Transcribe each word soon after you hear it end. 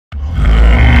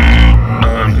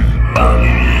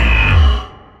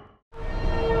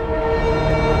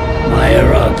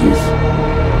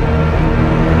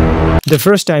The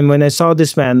first time when I saw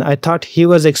this man, I thought he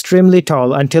was extremely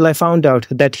tall until I found out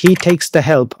that he takes the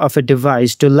help of a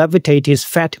device to levitate his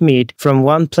fat meat from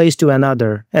one place to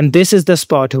another. And this is the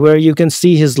spot where you can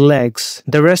see his legs.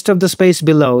 The rest of the space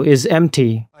below is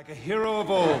empty. Like a hero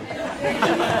of old.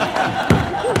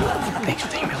 Thanks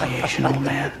for the humiliation, old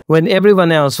man. When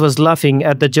everyone else was laughing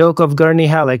at the joke of Gurney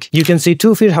Halleck, you can see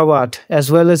Tufir Hawat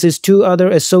as well as his two other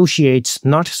associates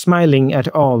not smiling at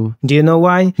all. Do you know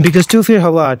why? Because Tufir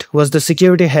Hawat was the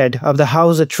security head of the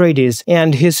House Atreides,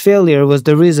 and his failure was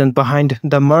the reason behind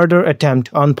the murder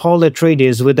attempt on Paul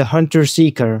Atreides with the Hunter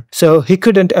Seeker. So he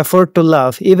couldn't afford to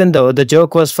laugh even though the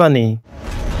joke was funny.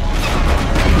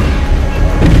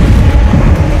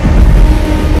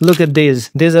 Look at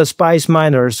these. These are spice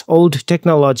miners, old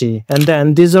technology. And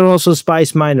then these are also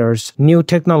spice miners, new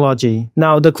technology.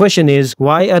 Now the question is,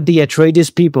 why are the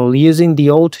Atreides people using the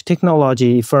old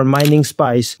technology for mining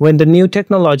spice when the new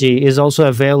technology is also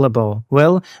available?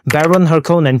 Well, Baron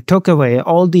Harkonnen took away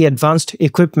all the advanced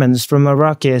equipments from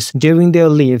Arrakis during their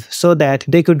leave so that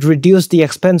they could reduce the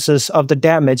expenses of the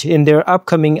damage in their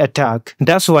upcoming attack.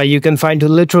 That's why you can find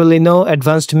literally no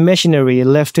advanced machinery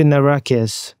left in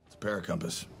Arrakis. It's a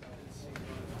paracompass.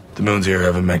 The moons here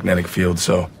have a magnetic field,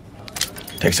 so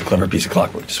it takes a clever piece of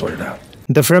clockwork to sort it out.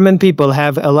 The Fremen people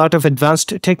have a lot of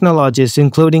advanced technologies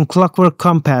including clockwork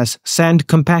compass, sand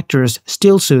compactors,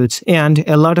 steel suits, and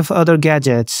a lot of other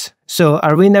gadgets. So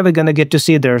are we never gonna get to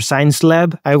see their science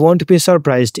lab? I won't be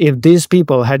surprised if these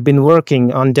people had been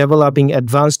working on developing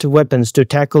advanced weapons to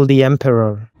tackle the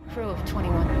Emperor. Crew of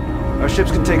 21. Our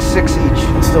ships can take 6 each,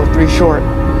 and still 3 short.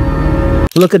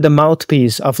 Look at the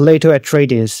mouthpiece of Leto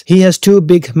Atreides. He has 2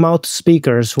 big mouth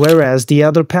speakers, whereas the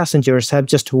other passengers have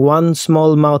just 1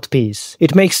 small mouthpiece.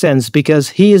 It makes sense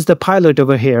because he is the pilot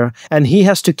over here, and he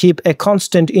has to keep a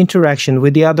constant interaction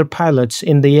with the other pilots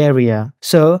in the area.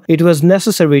 So, it was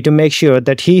necessary to make sure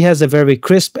that he has a very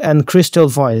crisp and crystal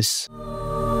voice.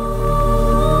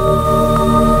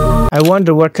 I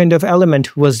wonder what kind of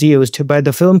element was used by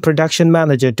the film production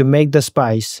manager to make the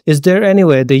spice. Is there any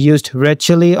way they used red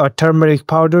chili or turmeric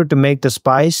powder to make the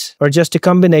spice? Or just a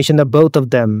combination of both of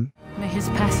them? May his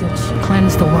passage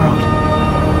cleanse the world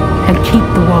and keep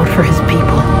the world for his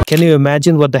people. Can you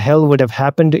imagine what the hell would have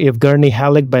happened if Gurney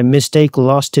Halleck by mistake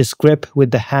lost his grip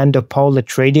with the hand of Paul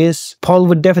Atreides? Paul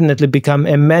would definitely become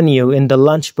a menu in the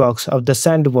lunchbox of the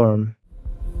sandworm.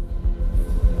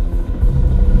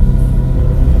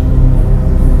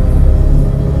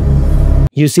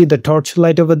 You see the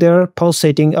torchlight over there,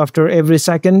 pulsating after every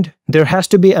second? There has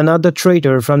to be another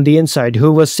traitor from the inside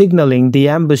who was signaling the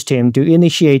ambush team to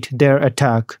initiate their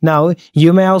attack. Now,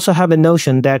 you may also have a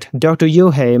notion that Dr.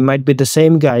 Yuhei might be the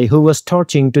same guy who was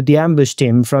torching to the ambush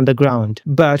team from the ground.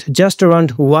 But just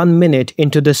around 1 minute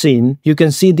into the scene, you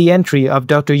can see the entry of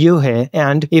Dr. Yuhei,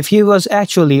 and if he was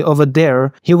actually over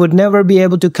there, he would never be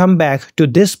able to come back to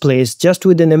this place just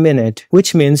within a minute,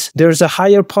 which means there's a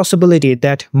higher possibility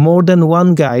that more than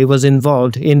one guy was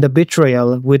involved in the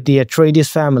betrayal with the Atreides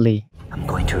family. I'm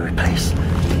going to replace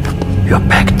your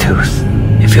back tooth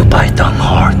if you bite down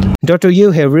hard. Dr.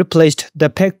 Yuhei replaced the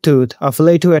peg tooth of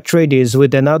Leto Atreides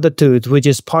with another tooth which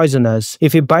is poisonous.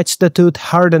 If he bites the tooth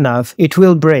hard enough, it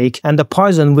will break and the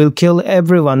poison will kill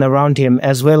everyone around him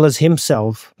as well as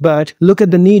himself. But look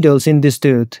at the needles in this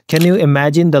tooth. Can you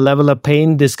imagine the level of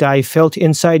pain this guy felt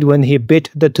inside when he bit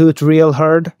the tooth real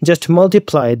hard? Just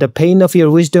multiply the pain of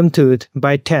your wisdom tooth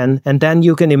by 10 and then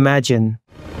you can imagine.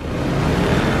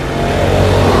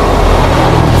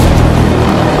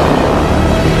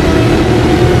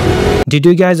 Did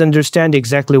you guys understand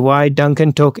exactly why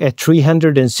Duncan took a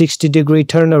 360-degree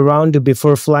turnaround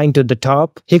before flying to the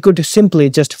top? He could simply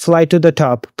just fly to the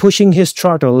top, pushing his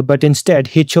throttle, but instead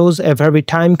he chose a very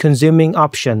time-consuming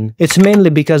option. It's mainly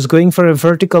because going for a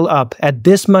vertical up at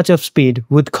this much of speed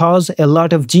would cause a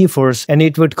lot of g-force and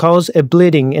it would cause a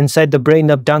bleeding inside the brain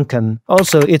of Duncan.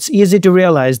 Also, it's easy to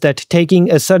realize that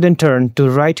taking a sudden turn to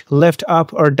right, left,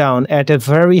 up or down at a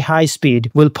very high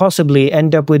speed will possibly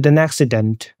end up with an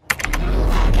accident.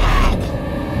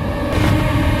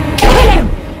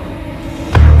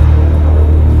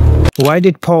 Why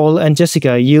did Paul and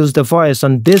Jessica use the voice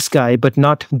on this guy but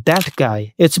not that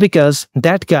guy? It's because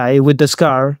that guy with the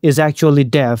scar is actually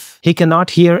deaf. He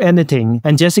cannot hear anything,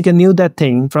 and Jessica knew that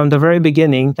thing from the very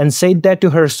beginning and said that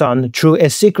to her son through a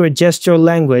secret gesture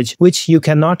language which you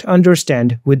cannot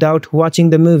understand without watching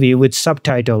the movie with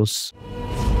subtitles.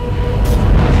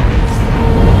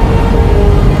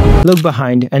 Look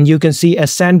behind and you can see a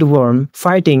sandworm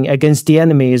fighting against the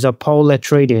enemies of Paul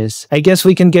Atreides. I guess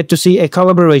we can get to see a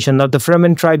collaboration of the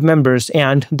Fremen tribe members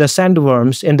and the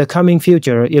sandworms in the coming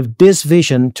future if this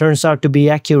vision turns out to be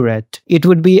accurate. It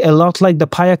would be a lot like the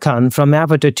Payakan from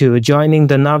Avatar 2 joining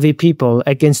the Na'vi people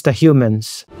against the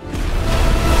humans.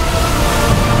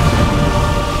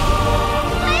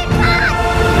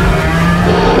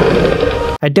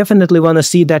 I definitely want to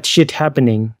see that shit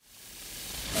happening.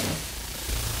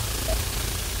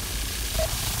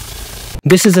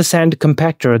 This is a sand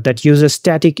compactor that uses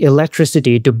static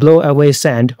electricity to blow away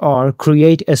sand or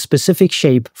create a specific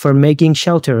shape for making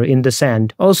shelter in the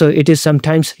sand. Also, it is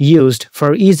sometimes used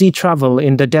for easy travel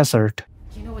in the desert.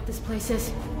 Do you know what this place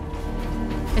is?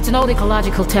 It's an old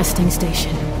ecological testing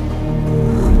station.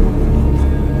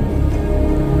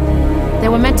 They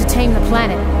were meant to tame the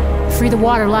planet, free the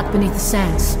water locked beneath the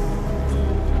sands.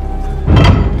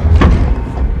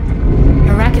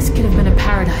 Arrakis could have been a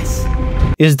paradise.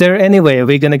 Is there any way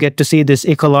we're gonna get to see this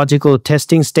ecological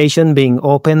testing station being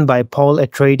opened by Paul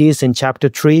Atreides in Chapter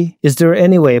 3? Is there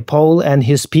any way Paul and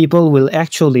his people will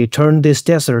actually turn this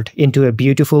desert into a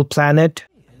beautiful planet?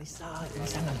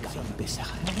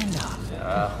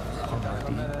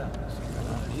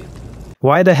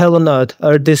 Why the hell on earth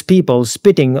are these people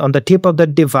spitting on the tip of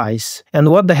that device? And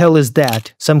what the hell is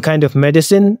that? Some kind of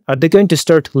medicine? Are they going to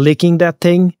start licking that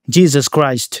thing? Jesus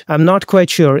Christ. I'm not quite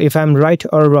sure if I'm right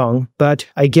or wrong, but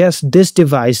I guess this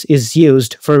device is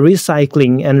used for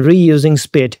recycling and reusing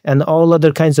spit and all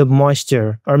other kinds of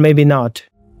moisture. Or maybe not.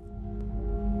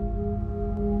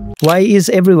 Why is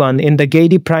everyone in the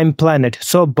Gedi Prime planet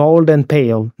so bald and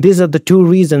pale? These are the two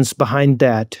reasons behind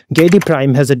that. Gedi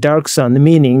Prime has a dark sun,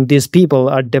 meaning these people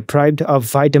are deprived of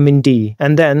vitamin D.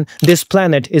 And then, this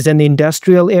planet is an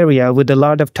industrial area with a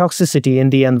lot of toxicity in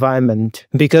the environment.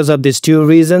 Because of these two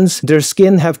reasons, their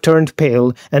skin have turned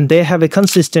pale and they have a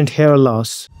consistent hair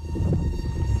loss.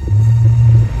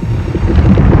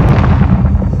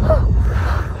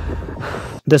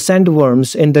 The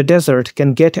sandworms in the desert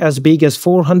can get as big as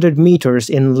 400 meters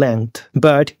in length.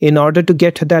 But in order to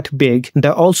get that big, they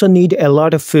also need a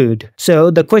lot of food.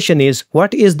 So the question is,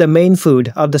 what is the main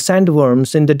food of the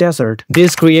sandworms in the desert?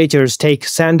 These creatures take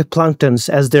sand planktons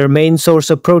as their main source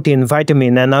of protein,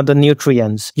 vitamin, and other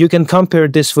nutrients. You can compare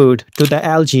this food to the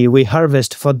algae we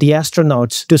harvest for the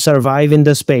astronauts to survive in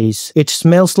the space. It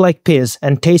smells like piss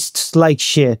and tastes like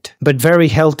shit, but very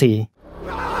healthy.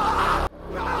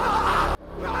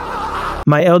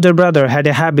 My elder brother had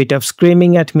a habit of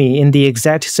screaming at me in the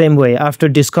exact same way after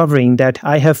discovering that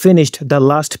I have finished the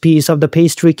last piece of the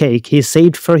pastry cake he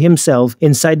saved for himself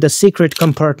inside the secret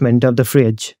compartment of the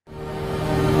fridge.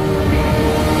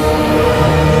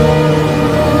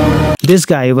 This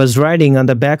guy was riding on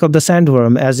the back of the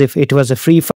sandworm as if it was a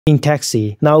free fucking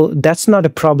taxi. Now, that's not a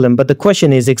problem, but the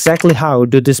question is exactly how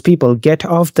do these people get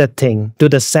off that thing? Do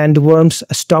the sandworms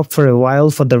stop for a while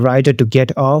for the rider to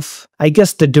get off? I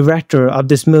guess the director of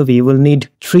this movie will need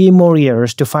 3 more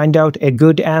years to find out a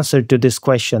good answer to this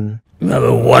question. You have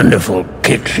a wonderful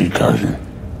Kixie cousin.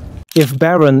 If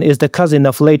Baron is the cousin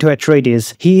of Leto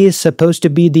Atreides, he is supposed to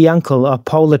be the uncle of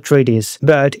Paul Atreides,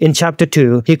 but in Chapter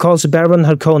 2, he calls Baron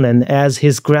Harkonnen as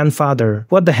his grandfather.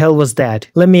 What the hell was that?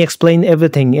 Let me explain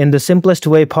everything in the simplest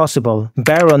way possible.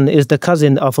 Baron is the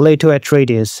cousin of Leto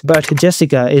Atreides, but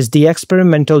Jessica is the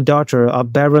experimental daughter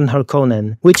of Baron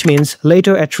Harkonnen, which means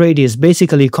Leto Atreides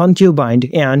basically concubined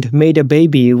and made a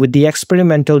baby with the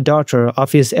experimental daughter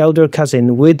of his elder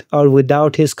cousin with or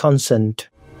without his consent.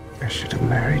 I should have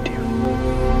married you.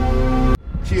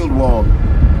 Shield wall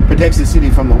protects the city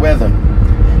from the weather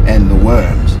and the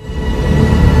worms.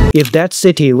 If that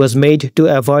city was made to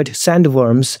avoid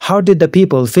sandworms, how did the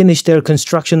people finish their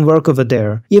construction work over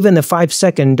there? Even a 5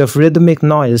 seconds of rhythmic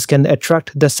noise can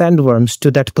attract the sandworms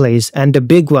to that place, and the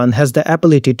big one has the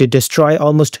ability to destroy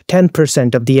almost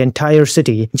 10% of the entire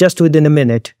city just within a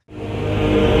minute.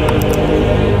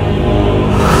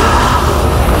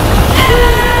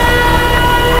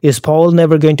 Is Paul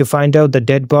never going to find out the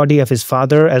dead body of his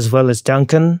father as well as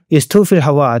Duncan? Is Tufir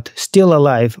Hawat still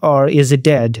alive or is he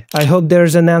dead? I hope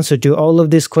there's an answer to all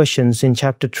of these questions in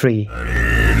Chapter 3.